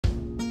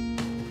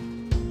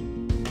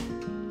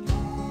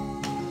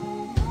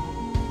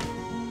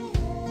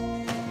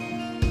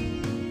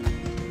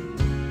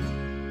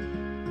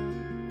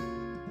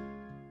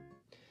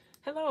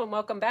Hello and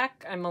welcome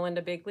back. I'm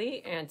Melinda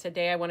Bigley, and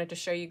today I wanted to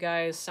show you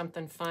guys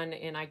something fun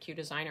in IQ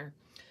Designer.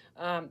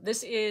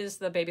 This is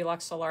the Babylock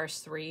Solaris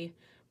 3,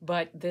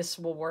 but this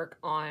will work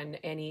on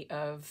any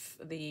of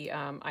the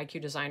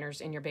IQ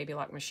Designers in your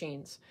Babylock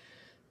machines.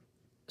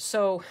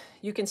 So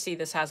you can see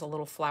this has a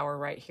little flower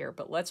right here,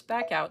 but let's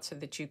back out so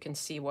that you can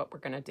see what we're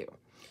going to do.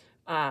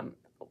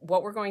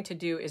 What we're going to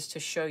do is to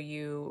show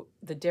you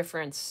the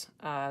difference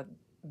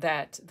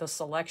that the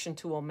selection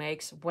tool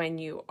makes when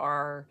you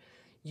are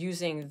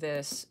using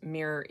this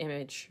mirror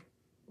image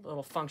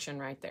little function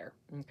right there.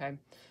 Okay,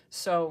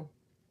 so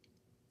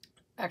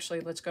actually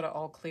let's go to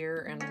all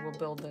clear and we'll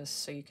build this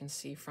so you can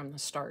see from the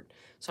start.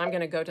 So I'm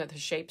going to go to the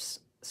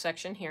shapes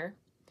section here.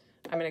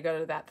 I'm going to go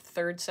to that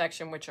third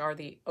section, which are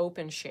the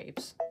open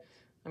shapes.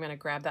 I'm going to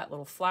grab that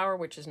little flower,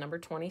 which is number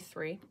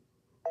 23.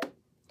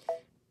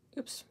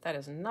 Oops, that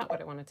is not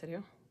what I wanted to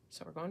do.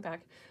 So we're going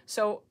back.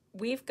 So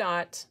we've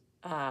got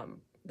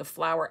the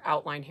flower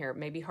outline here. It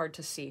may be hard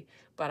to see,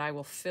 but I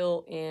will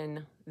fill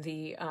in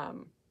the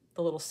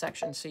little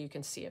section so you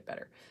can see it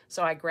better.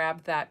 So I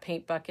grabbed that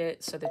paint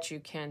bucket so that you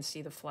can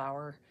see the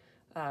flower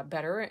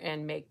better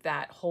and make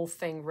that whole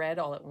thing red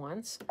all at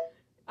once.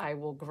 I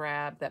will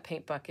grab that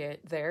paint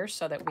bucket there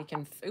so that we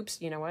can, oops,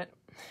 you know what?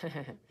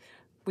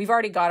 We've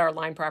already got our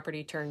line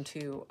property turned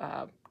to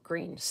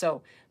green.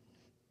 So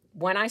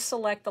when I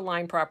select the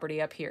line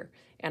property up here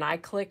and I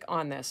click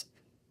on this,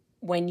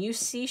 when you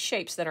see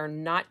shapes that are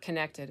not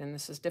connected, and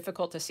this is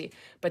difficult to see,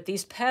 but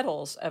these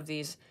petals of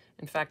these,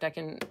 in fact, I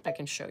can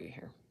show you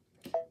here.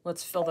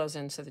 Let's fill those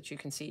in so that you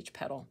can see each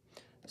petal.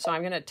 So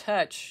I'm going to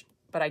touch,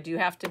 but I do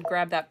have to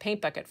grab that paint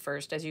bucket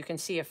first. As you can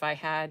see, if I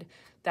had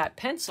that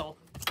pencil.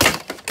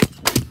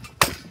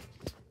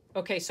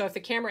 Okay, so if the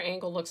camera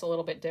angle looks a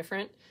little bit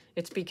different,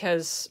 it's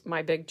because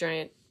my big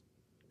giant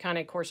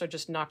Cane Corso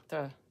just knocked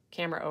the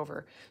camera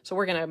over. So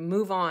we're going to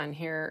move on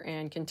here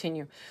and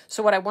continue.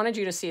 So what I wanted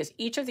you to see is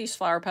each of these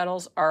flower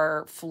petals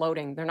are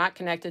floating. They're not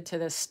connected to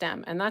this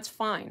stem, and that's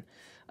fine.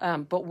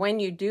 But when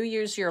you do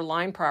use your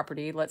line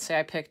property, let's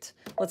say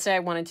I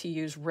wanted to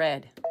use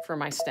red for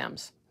my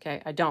stems.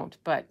 Okay, I don't,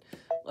 but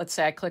let's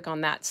say I click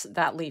on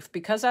that leaf.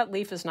 Because that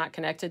leaf is not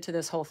connected to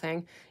this whole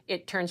thing,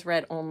 it turns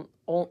red.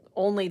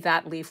 Only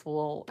that leaf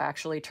will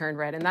actually turn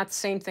red. And that's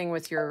the same thing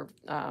with your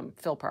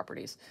fill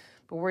properties.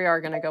 But we are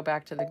going to go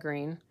back to the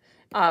green.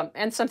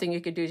 And something you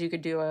could do is you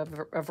could do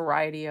a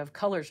variety of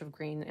colors of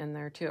green in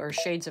there too, or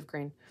shades of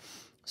green.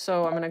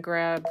 So I'm going to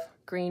grab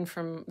green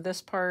from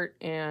this part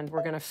and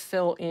we're going to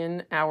fill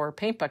in our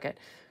paint bucket.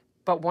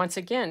 But once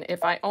again,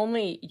 if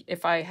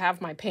I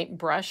have my paint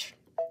brush,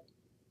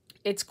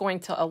 it's going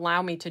to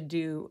allow me to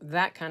do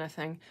that kind of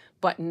thing,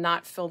 but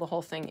not fill the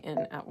whole thing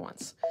in at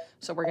once.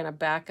 So we're going to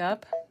back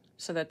up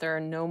so that there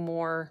are no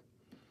more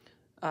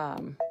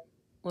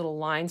little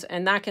lines,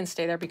 and that can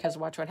stay there because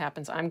watch what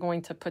happens. I'm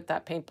going to put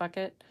that paint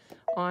bucket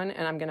on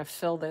and I'm going to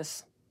fill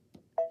this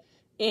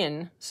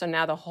in. So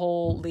now the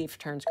whole leaf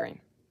turns green.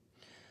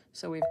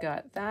 So we've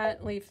got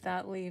that leaf,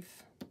 that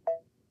leaf.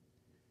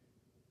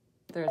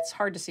 There, it's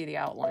hard to see the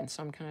outline,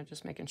 so I'm kind of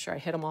just making sure I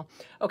hit them all.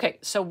 Okay,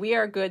 so we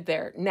are good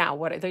there.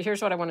 Now,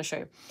 here's what I want to show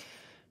you.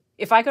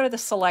 If I go to the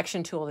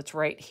selection tool that's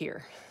right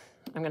here,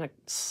 I'm going to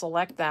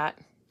select that.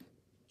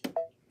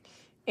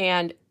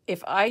 And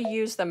if I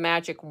use the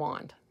magic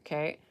wand,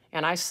 okay,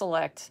 and I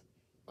select,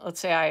 let's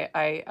say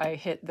I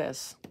hit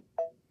this,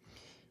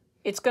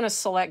 it's going to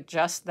select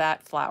just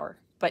that flower.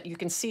 But you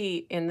can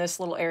see in this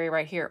little area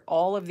right here,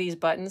 all of these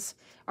buttons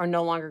are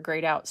no longer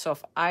grayed out. So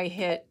if I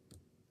hit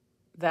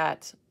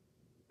that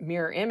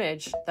mirror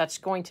image, that's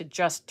going to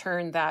just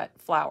turn that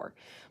flower.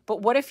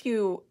 But what if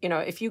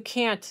if you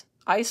can't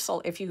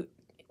isolate, if you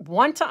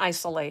want to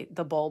isolate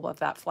the bulb of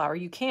that flower,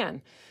 you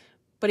can.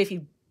 But if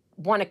you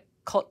want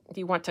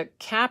to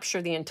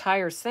capture the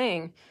entire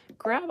thing,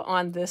 grab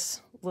on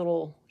this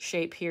little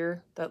shape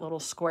here, that little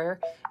square,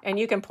 and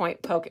you can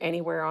poke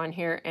anywhere on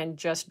here and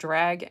just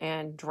drag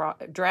and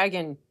drag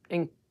and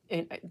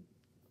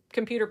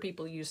computer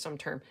people use some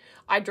term.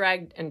 I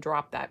dragged and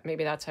dropped that.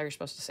 Maybe that's how you're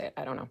supposed to say it.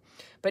 I don't know.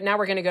 But now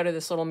we're going to go to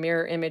this little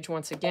mirror image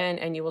once again,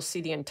 and you will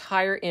see the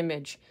entire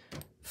image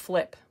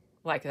flip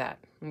like that.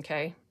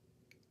 Okay.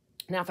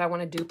 Now, if I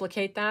want to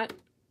duplicate that,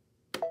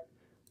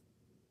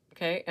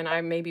 okay, and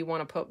I maybe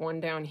want to put one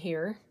down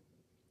here,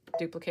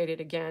 duplicate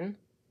it again,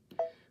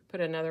 put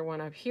another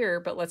one up here,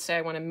 but let's say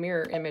I want to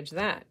mirror image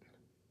that.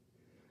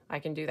 I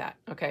can do that,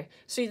 okay?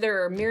 So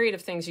there are a myriad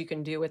of things you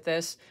can do with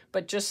this,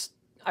 but just,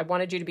 I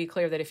wanted you to be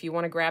clear that if you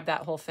want to grab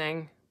that whole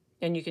thing,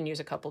 and you can use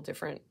a couple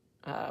different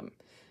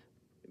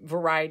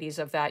varieties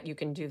of that, you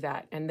can do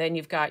that. And then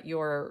you've got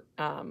your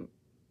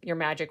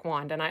magic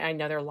wand. And I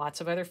know there are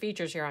lots of other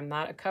features here. I'm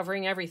not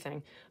covering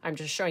everything. I'm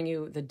just showing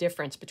you the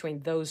difference between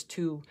those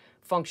two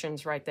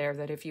functions right there,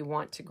 that if you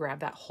want to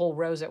grab that whole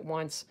rows at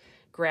once,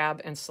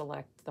 grab and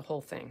select the whole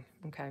thing,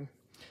 okay?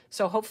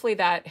 So hopefully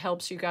that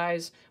helps you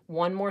guys.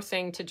 One more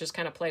thing to just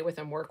kind of play with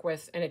and work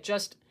with, and it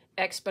just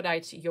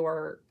expedites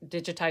your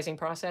digitizing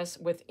process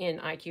within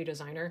IQ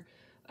Designer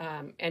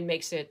and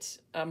makes it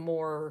a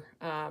more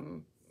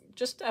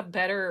just a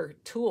better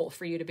tool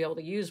for you to be able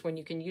to use when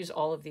you can use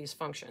all of these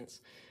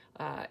functions.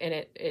 And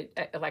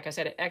it, like I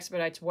said, it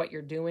expedites what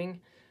you're doing.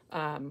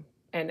 And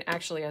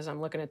actually, as I'm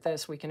looking at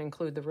this, we can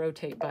include the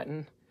rotate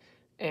button,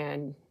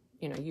 and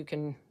you know, you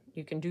can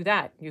do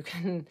that. You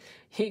can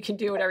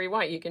do whatever you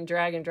want. You can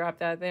drag and drop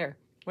that there,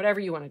 whatever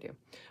you want to do.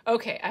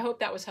 Okay, I hope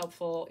that was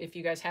helpful. If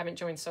you guys haven't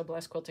joined So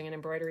Blessed Quilting and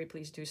Embroidery,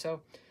 please do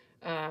so.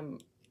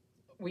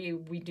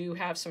 We do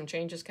have some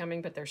changes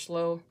coming, but they're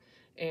slow,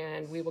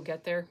 and we will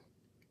get there.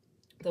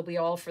 They'll be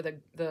all for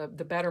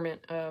the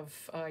betterment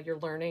of your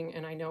learning.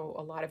 And I know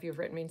a lot of you have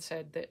written me and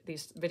said that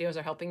these videos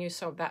are helping you.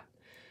 So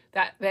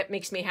that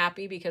makes me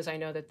happy, because I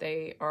know that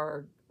they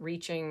are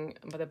reaching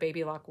the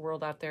baby lock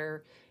world out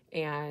there,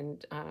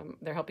 and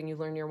they're helping you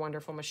learn your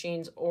wonderful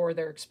machines, or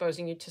they're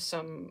exposing you to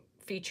some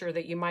feature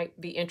that you might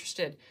be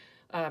interested,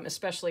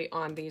 especially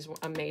on these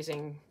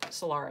amazing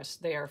Solaris.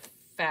 They are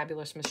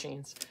fabulous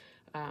machines.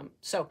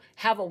 So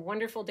have a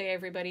wonderful day,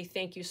 everybody.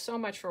 Thank you so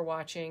much for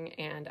watching,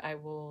 and I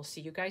will see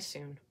you guys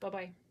soon.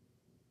 Bye-bye.